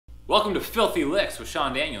Welcome to Filthy Licks with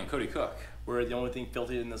Sean Daniel and Cody Cook. Where the only thing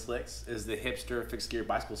filthy in this licks is the hipster fixed gear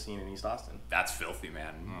bicycle scene in East Austin. That's filthy,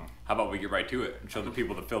 man. How about we get right to it and show the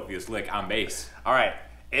people the filthiest lick on base? All right,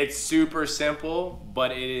 it's super simple,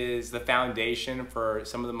 but it is the foundation for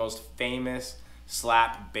some of the most famous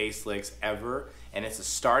slap bass licks ever. And it's a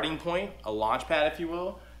starting point, a launch pad, if you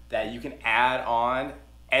will, that you can add on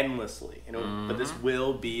endlessly. But this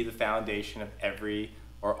will be the foundation of every,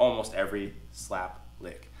 or almost every, slap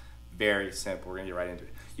lick. Very simple. We're gonna get right into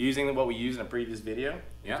it. Using what we used in a previous video.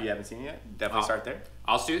 Yeah. If you haven't seen it yet, definitely start there.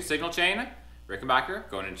 Also, signal chain, Rickenbacker,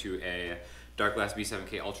 going into a Dark Glass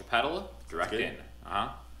B7K Ultra pedal, direct in.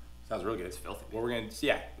 Sounds real good. It's filthy. What we're gonna,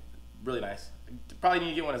 yeah, really nice. Probably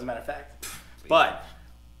need to get one as a matter of fact. But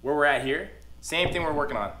where we're at here, same thing we're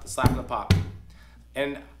working on, the slap and the pop.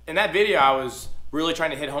 And in that video, I was really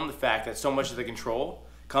trying to hit home the fact that so much of the control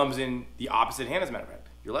comes in the opposite hand, as a matter of fact,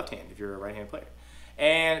 your left hand if you're a right-handed player.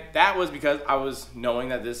 And that was because I was knowing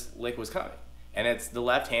that this lick was coming. And it's the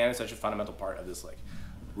left hand is such a fundamental part of this lick.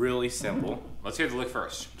 Really simple. Let's hear the lick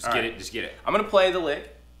first. Just get it. I'm gonna play the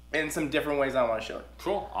lick in some different ways I wanna show it.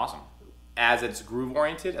 Cool, awesome. As it's groove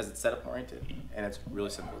oriented, as it's setup oriented. And it's really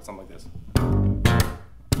simple, it's something like this.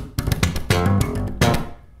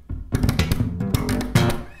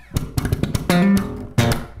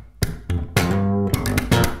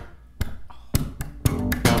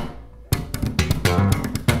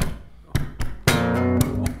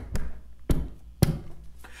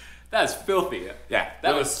 That's filthy. Yeah.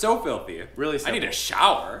 That was so filthy. Really simple. I need a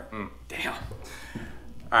shower. Damn. All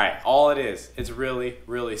right, all it is, it's really,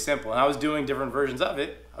 really simple. And I was doing different versions of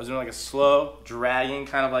it. I was doing like a slow, dragging,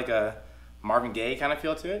 kind of like a Marvin Gaye kind of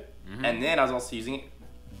feel to it. And then I was also using it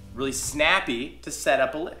really snappy to set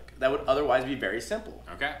up a lick that would otherwise be very simple.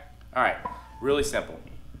 Okay. All right, really simple.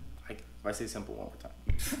 If I say simple one more time.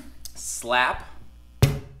 Slap,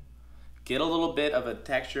 get a little bit of a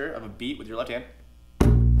texture of a beat with your left hand.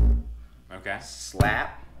 Okay.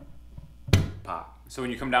 Slap, pop. So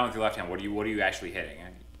when you come down with your left hand, what are you actually hitting?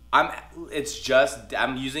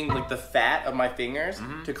 I'm using like the fat of my fingers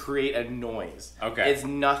to create a noise. Okay. It's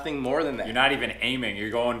nothing more than that. You're not even aiming. You're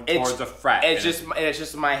going towards the fret. It's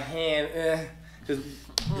just my hand, just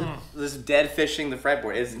this dead fishing the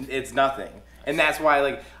fretboard. It's nothing, and that's why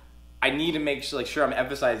like I need to make sure I'm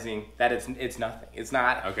emphasizing that it's nothing. It's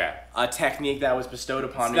not a technique that was bestowed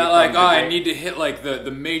upon me. It's not like, I need to hit like the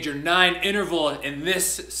major 9 interval in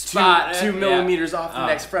this spot. 2 millimeters off the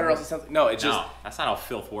next fret or else it sounds like, no, it's just... No, that's not how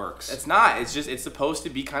filth works. It's not. It's supposed to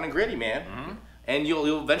be kind of gritty, man. And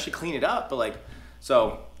you'll eventually clean it up, but like,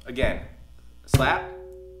 so again, slap,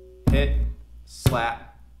 hit,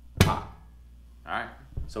 slap, pop. All right.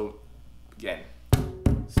 So again.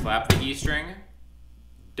 Slap the E string.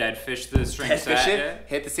 Dead fish the string Dead set. fish it,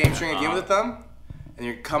 hit the same string again with the thumb, and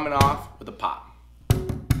you're coming off with a pop.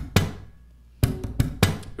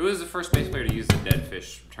 Who was the first bass player to use the dead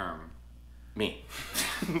fish term? Me.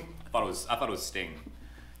 I thought it was Sting.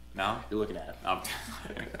 No? You're looking at it.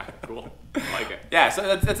 Cool. I like it. Yeah,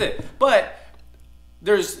 so that's it. But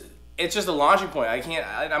it's just a launching point.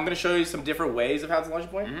 I'm gonna show you some different ways of how it's a launching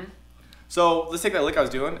point. So let's take that lick I was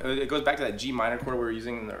doing. It goes back to that G minor chord we were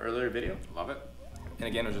using in the earlier video. Love it. And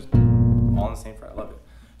again, it was just all in the same fret. I love it.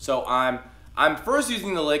 So I'm first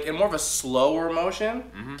using the lick in more of a slower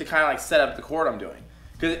motion to kind of like set up the chord I'm doing.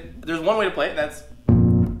 Because there's one way to play it, that's...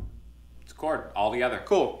 It's a chord, all together.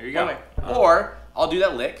 Cool. Here you go. Or I'll do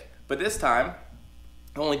that lick, but this time,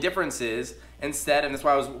 the only difference is, instead, and that's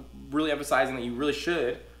why I was really emphasizing that you really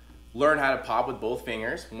should learn how to pop with both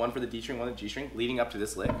fingers, one for the D string, one for the G string, leading up to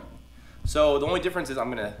this lick. So the only difference is I'm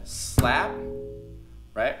gonna slap,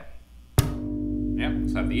 right? Yeah,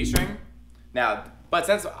 slap the E string. Now, but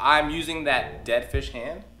since I'm using that dead fish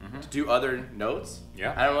hand to do other notes,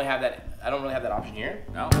 I don't really have that option here.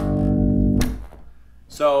 No.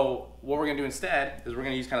 So what we're gonna do instead is we're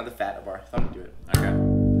gonna use kind of the fat of our thumb to do it. Okay.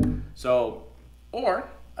 So, or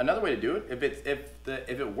another way to do it,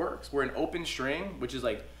 if it works, we're an open string, which is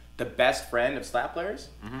like the best friend of slap players.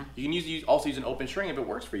 You can also use an open string if it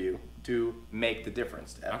works for you to make the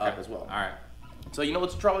difference up as well. All right. So you know,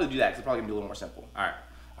 let's probably do that because it's probably gonna be a little more simple. All right.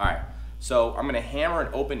 All right. So I'm gonna hammer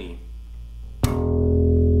an open E,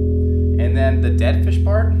 and then the dead fish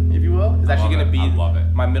part, if you will, is actually gonna be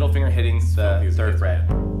my middle finger hitting the third fret.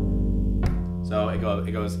 So it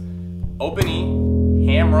goes open E,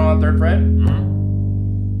 hammer on third fret, and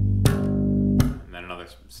then another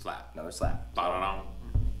slap. Another slap. Ba-da-dum.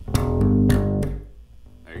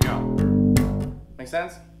 There you go. Make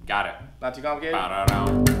sense? Got it. Not too complicated?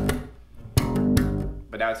 Ba-da-dum.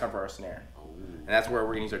 But now it's time for our snare. And that's where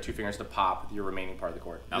we're gonna use our 2 fingers to pop your remaining part of the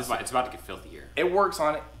chord. Now it's about to get filthy here. It works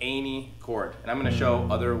on any chord, and I'm gonna show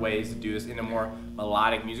other ways to do this in a more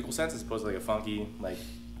melodic musical sense as opposed to like a funky, like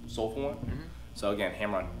soulful one. So again,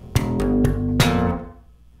 hammer on.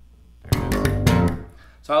 There it is.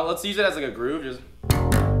 So let's use it as like a groove, just.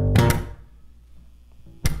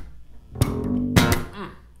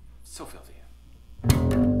 So filthy.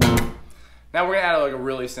 Now we're gonna add like a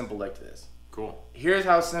really simple lick to this. Cool. Here's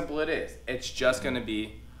how simple it is. It's just gonna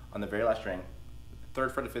be on the very last string,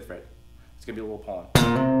 3rd fret to 5th fret. It's gonna be a little poem.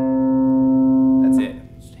 That's it.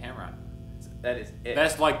 Just hammer on. That is it.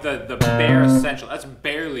 That's like the bare essential. That's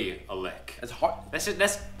barely a lick. It's hard.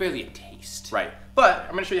 That's barely a taste. Right. But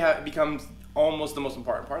I'm gonna show you how it becomes almost the most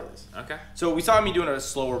important part of this. Okay. So we saw me doing a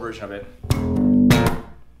slower version of it.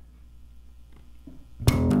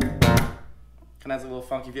 Kind of has a little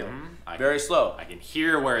funky feel. Very slow. I can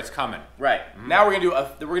hear where it's coming. Right. Now we're gonna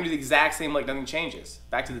do the exact same lick. Nothing changes.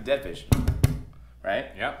 Back to the dead fish. Right.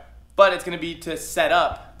 Yep. But it's gonna be to set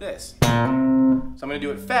up this. So I'm gonna do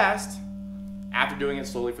it fast after doing it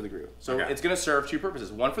slowly for the groove. So Okay. it's gonna serve 2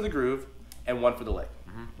 purposes: one for the groove and one for the lick.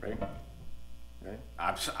 Ready? Ready?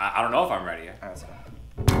 I don't know if I'm ready. All right, let's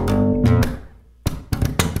go.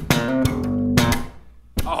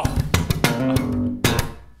 Oh.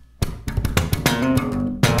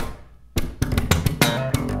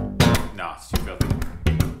 No, it's too filthy.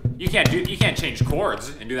 You can't change chords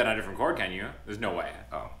and do that on a different chord, can you? There's no way.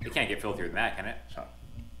 Oh. It can't get filthier than that, can it?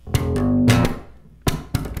 So.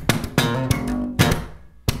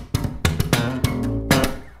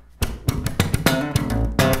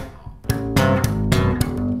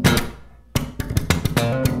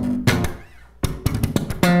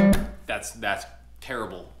 That's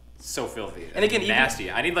terrible. So filthy. And again, even-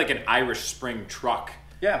 nasty. I need like an Irish Spring truck.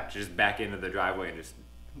 Yeah. To just back into the driveway and just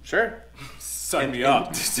Sure. sun me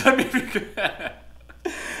up. Sun me.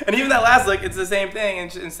 And even that last lick, it's the same thing.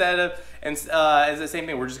 And instead of it's the same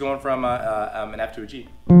thing. We're just going from an F to a G.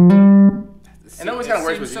 And it always kind of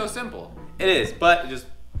works with so you. simple. It is, but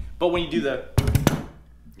when you do the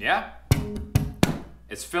Yeah.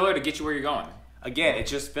 It's filler to get you where you're going. again, it's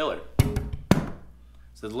just filler.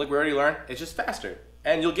 So the lick we already learned, it's just faster,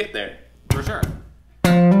 and you'll get there. For sure.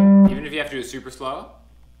 Even if you have to do it super slow,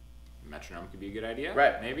 metronome could be a good idea.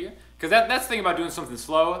 Right. Maybe. Because that's the thing about doing something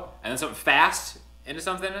slow and then something fast into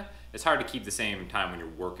something. It's hard to keep the same time when you're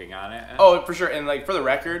working on it. Oh, for sure. And like for the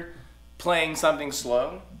record, playing something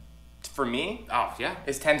slow, for me, Oh, yeah.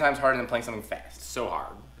 is 10 times harder than playing something fast. It's so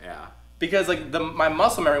hard. Yeah. Because like my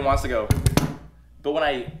muscle memory wants to go, but when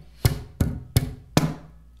I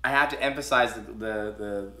have to emphasize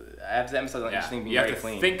I have to emphasize on each thing being You have very to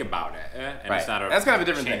clean. think about it, and Right. it's not a That's kind of a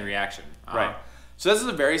different chain thing. reaction. Right. So this is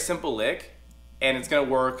a very simple lick, and it's gonna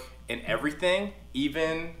work in everything,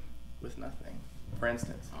 even with nothing. For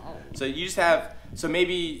instance. Oh. So you just have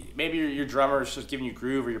maybe your drummer is just giving you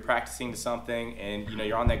groove, or you're practicing to something, and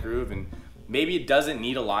you're on that groove, and maybe it doesn't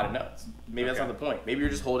need a lot of notes. Maybe that's Okay. not the point. Maybe you're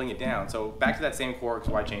just holding it down. So back to that same chord,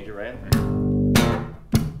 because why change it, right?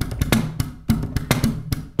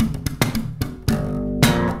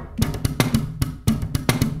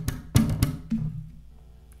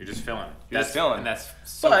 You're just filling. You're just filling. And that's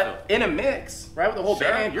so But filthy. in a mix, right, with the whole Sure.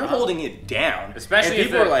 band, you're holding it down. Especially and if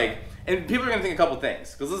people are the- like, and people are gonna think a couple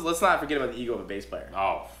things, because let's not forget about the ego of a bass player.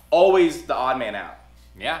 Oh. Always the odd man out.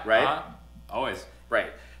 Yeah. Right? Always.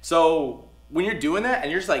 Right. So when you're doing that and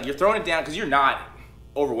you're just like you're throwing it down because you're not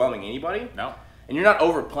overwhelming anybody No. and you're not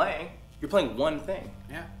overplaying, you're playing one thing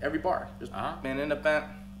Yeah. every bar. Just Uh-huh. man in a band.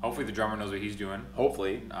 Hopefully the drummer knows what he's doing.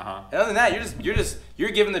 Hopefully. Uh-huh. And other than that, you're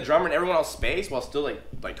giving the drummer and everyone else space while still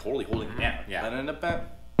like totally holding it down. Yeah. Man in a band.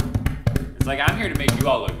 It's like, I'm here to make you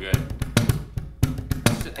all look good.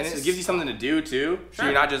 And it gives you something to do too. So Sure.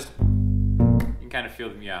 you're not just You can kind of feel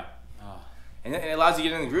them, yeah. Oh. and it allows you to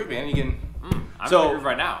get in the groove, man. You can I'm So- in the groove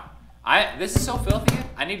right now. This is so filthy.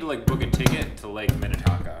 I need to like book a ticket to Lake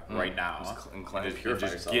Minnetonka right now. and cleanse, and purify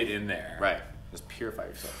just yourself. get in there. Right. Just purify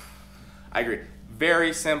yourself. I agree.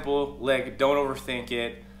 Very simple lick. Don't overthink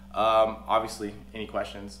it. Obviously, any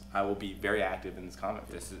questions, I will be very active in this comment.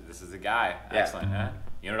 This is a guy. Yeah. Excellent. Huh?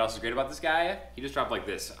 You know what else is great about this guy? He just dropped like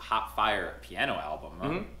this hot fire piano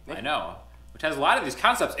album. Mhm. I know, which has a lot of these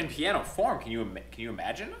concepts in piano form. Can you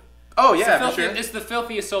imagine? Oh It's yeah, the for sure. It's the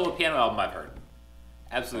filthiest solo piano album I've heard.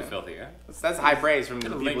 Absolutely filthy. Yeah? That's high praise from the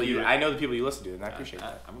Gonna people link you- I know the people you listen to, and I appreciate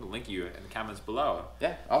that. I'm gonna link you in the comments below.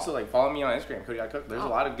 Yeah. Also, like follow me on Instagram, Cody.cook. There's Oh. a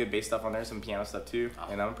lot of good bass stuff on there, some piano stuff too, Oh.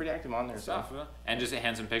 and I'm pretty active on there. So Stuff. And just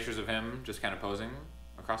handsome pictures of him just kind of posing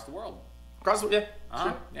across the world. cross, yeah. Uh-huh.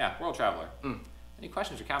 Sure. Yeah, world traveler. Any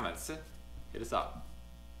questions or comments? Hit us up.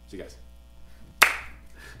 See you guys.